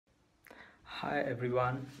Hi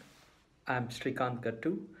everyone, I'm Sreekanth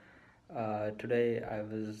Gattu. Today I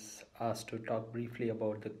was asked to talk briefly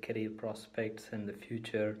about the career prospects and the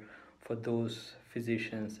future for those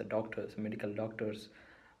physicians, the doctors, medical doctors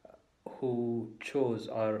who chose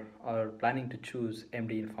or are planning to choose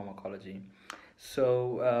MD in pharmacology.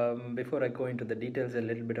 Before I go into the details, a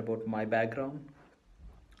little bit about my background.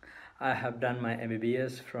 I have done my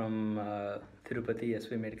MBBS from Tirupati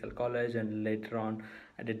SV Medical College, and later on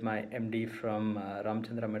I did my MD from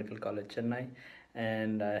Ramchandra Medical College, Chennai,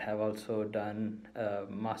 and I have also done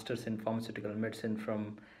Masters in Pharmaceutical Medicine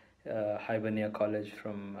from Hibernia College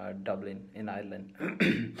from Dublin in Ireland.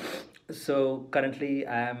 So currently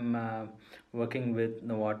I am working with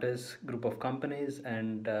Novartis group of companies,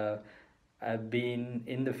 and I've been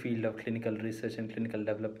in the field of clinical research and clinical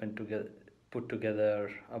development put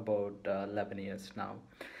together about 11 years now.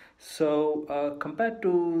 Compared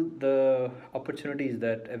to the opportunities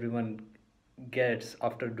that everyone gets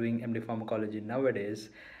after doing MD pharmacology nowadays,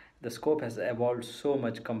 the scope has evolved so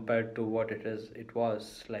much compared to what it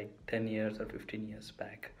was like 10 years or 15 years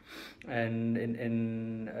back. And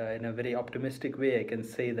in a very optimistic way, I can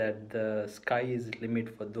say that the sky is the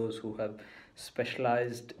limit for those who have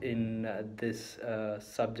specialized in this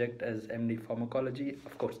subject as MD pharmacology,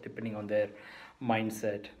 of course depending on their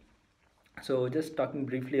mindset. So just talking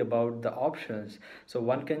briefly about the options. So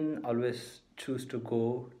one can always choose to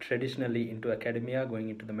go traditionally into academia, going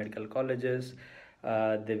into the medical colleges.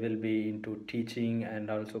 They will be into teaching and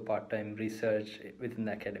also part-time research within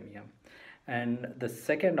the academia. And the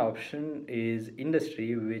second option is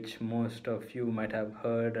industry, which most of you might have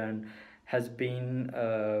heard and has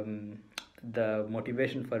been the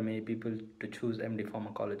motivation for many people to choose MD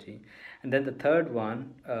pharmacology. And then the third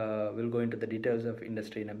one, we'll go into the details of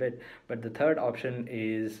industry in a bit, but the third option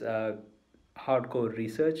is hardcore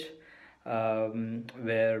research,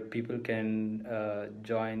 where people can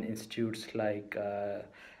join institutes like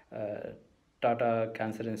Tata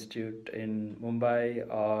Cancer Institute in Mumbai,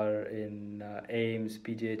 or in AIMS,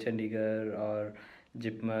 PJ Chandigarh, or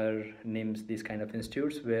JIPMER, NIMS, these kind of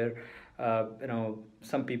institutes where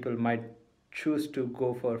some people might choose to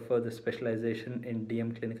go for further specialization in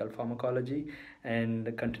DM clinical pharmacology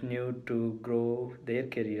and continue to grow their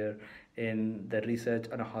career in the research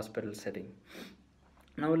on a hospital setting.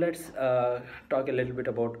 Now let's talk a little bit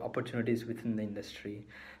about opportunities within the industry.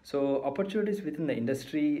 So opportunities within the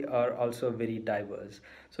industry are also very diverse.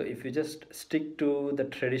 So if you just stick to the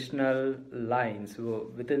traditional lines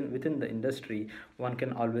within the industry, one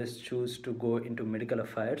can always choose to go into medical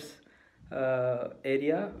affairs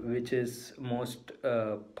area, which is most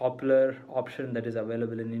popular option that is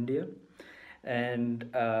available in India. And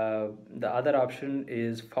the other option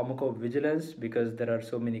is pharmacovigilance, because there are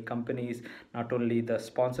so many companies, not only the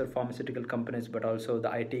sponsored pharmaceutical companies but also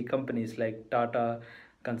the IT companies like Tata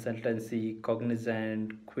Consultancy,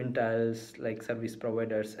 Cognizant, Quintiles, like service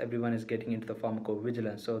providers. Everyone is getting into the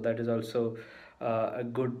pharmacovigilance, so that is also a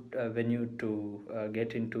good venue to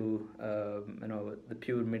get into the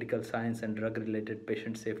pure medical science and drug related,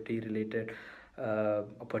 patient safety related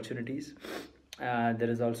opportunities. There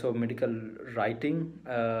is also medical writing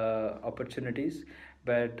opportunities,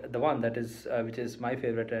 but the one that is which is my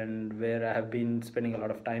favorite and where I have been spending a lot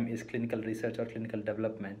of time is clinical research or clinical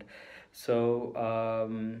development. So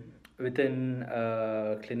within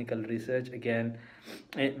clinical research, again,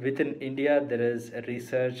 within India there is a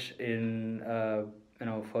research in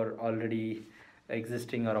for already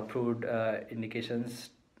existing or approved indications,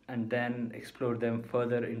 and then explore them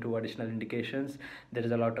further into additional indications. There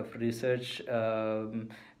is a lot of research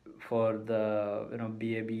for the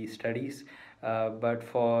BAB studies, but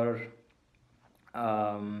for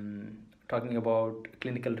talking about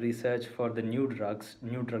clinical research for the new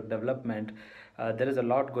drug development, there is a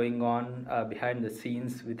lot going on behind the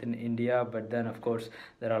scenes within India, but then of course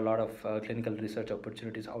there are a lot of clinical research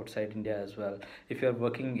opportunities outside India as well. If you are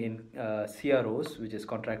working in CROs, which is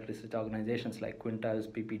contract research organizations like Quintiles,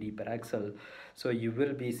 PPD, Paraxel, so you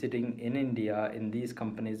will be sitting in India in these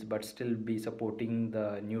companies but still be supporting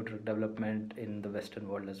the new drug development in the Western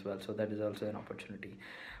world as well. So that is also an opportunity.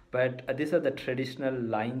 But these are the traditional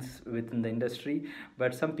lines within the industry.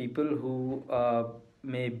 But some people who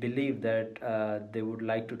may believe that they would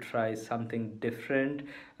like to try something different,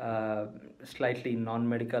 slightly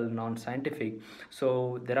non-medical, non-scientific.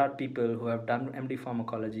 So there are people who have done MD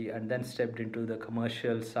pharmacology and then stepped into the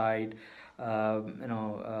commercial side,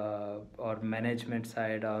 or management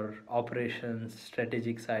side, or operations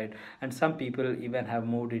strategic side, and some people even have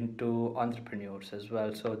moved into entrepreneurs as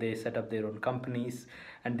well. So they set up their own companies,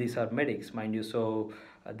 and these are medics, mind you. So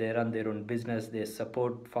They run their own business. They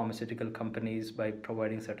support pharmaceutical companies by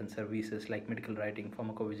providing certain services like medical writing,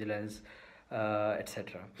 pharmacovigilance,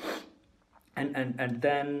 etc. And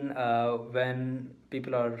then when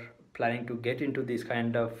people are planning to get into these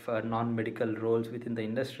kind of non-medical roles within the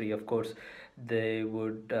industry, of course they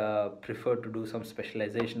would prefer to do some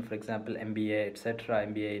specialization, for example MBA, etc.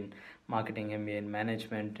 MBA in marketing, MBA in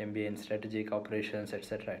management, MBA in strategic operations,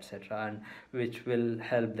 etc., etc., and which will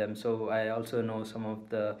help them. So I also know some of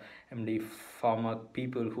the MD pharma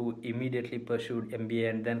people who immediately pursued MBA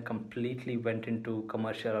and then completely went into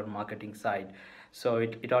commercial or marketing side. So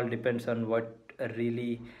it all depends on what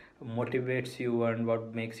really motivates you and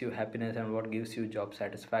what makes you happiness and what gives you job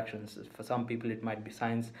satisfactions. For some people it might be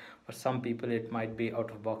science, for some people it might be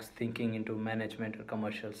out of box thinking into management or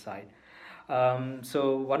commercial side.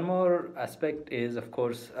 So one more aspect is, of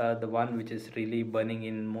course, the one which is really burning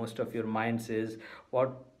in most of your minds is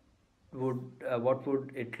what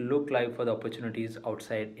would it look like for the opportunities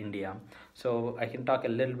outside India. So I can talk a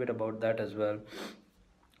little bit about that as well.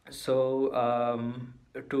 So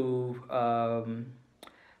to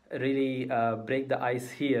really break the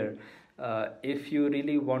ice here, if you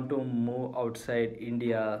really want to move outside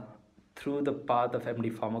India through the path of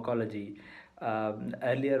MD pharmacology,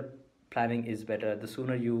 earlier planning is better. The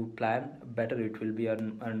sooner you plan, better it will be,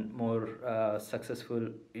 and more successful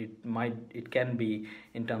it can be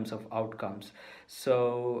in terms of outcomes.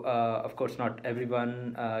 So of course not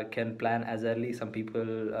everyone can plan as early. Some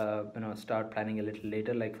people start planning a little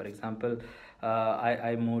later. Like for example,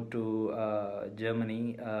 I moved to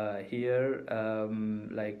Germany here,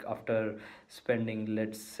 like after spending,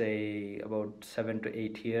 let's say, about 7 to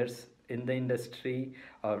 8 years in the industry,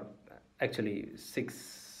 or actually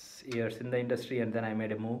 6 years in the industry, and then I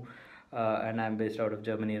made a move. And I'm based out of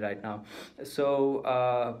Germany right now. So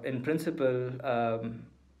in principle,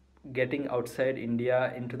 getting outside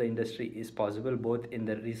India into the industry is possible, both in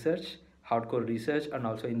the research, hardcore research, and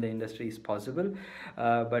also in the industry is possible.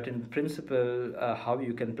 But in principle, how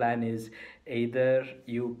you can plan is either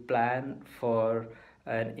you plan for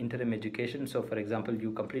an interim education. So for example,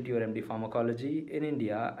 you complete your MD pharmacology in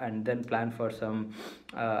India and then plan for some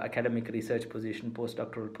academic research position,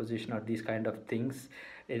 postdoctoral position, or these kind of things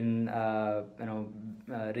in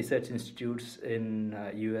research institutes in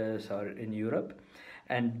US or in Europe.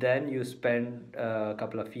 And then you spend a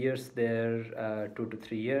couple of years there, 2 to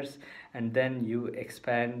 3 years, and then you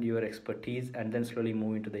expand your expertise and then slowly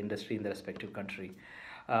move into the industry in the respective country.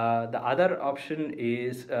 The other option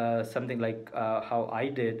is something like how I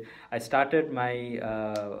did. I started my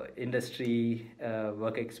industry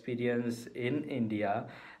work experience in India,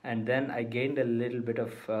 and then I gained a little bit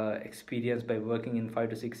of experience by working in 5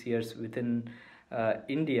 to 6 years within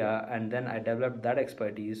India, and then I developed that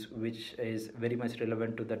expertise, which is very much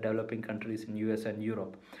relevant to the developing countries in US and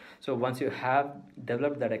Europe. So once you have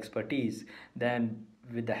developed that expertise, then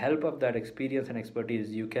with the help of that experience and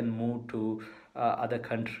expertise, you can move to other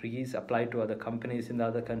countries, apply to other companies in the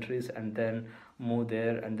other countries, and then move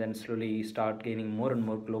there, and then slowly start gaining more and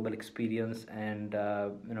more global experience, and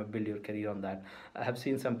build your career on that. I have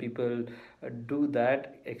seen some people do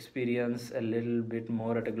that experience a little bit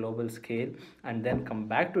more at a global scale and then come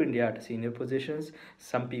back to India at senior positions.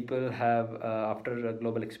 Some people have after a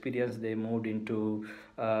global experience, they moved into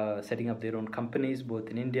setting up their own companies both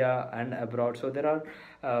in India and abroad. So there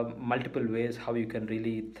are multiple ways how you can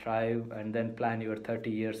really thrive and then plan your 30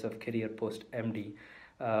 years of career post MD.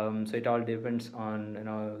 So it all depends on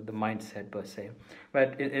the mindset per se.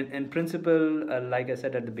 But in principle, like I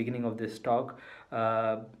said at the beginning of this talk,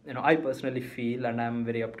 I personally feel, and I'm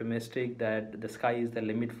very optimistic, that the sky is the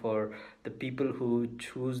limit for the people who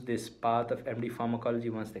choose this path of MD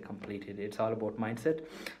pharmacology once they complete it. It's all about mindset.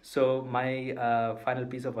 So my final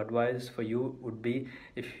piece of advice for you would be,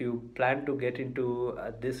 if you plan to get into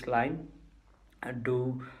this line,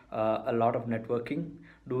 do a lot of networking,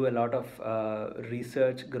 do a lot of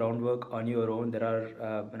research groundwork on your own. There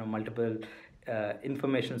are multiple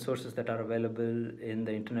information sources that are available in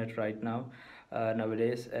the internet right now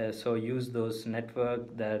nowadays. So use those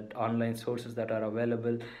network, that online sources that are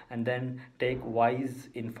available, and then take wise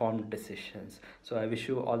informed decisions. So I wish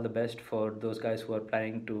you all the best for those guys who are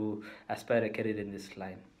planning to aspire a career in this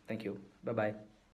line. Thank you. Bye bye.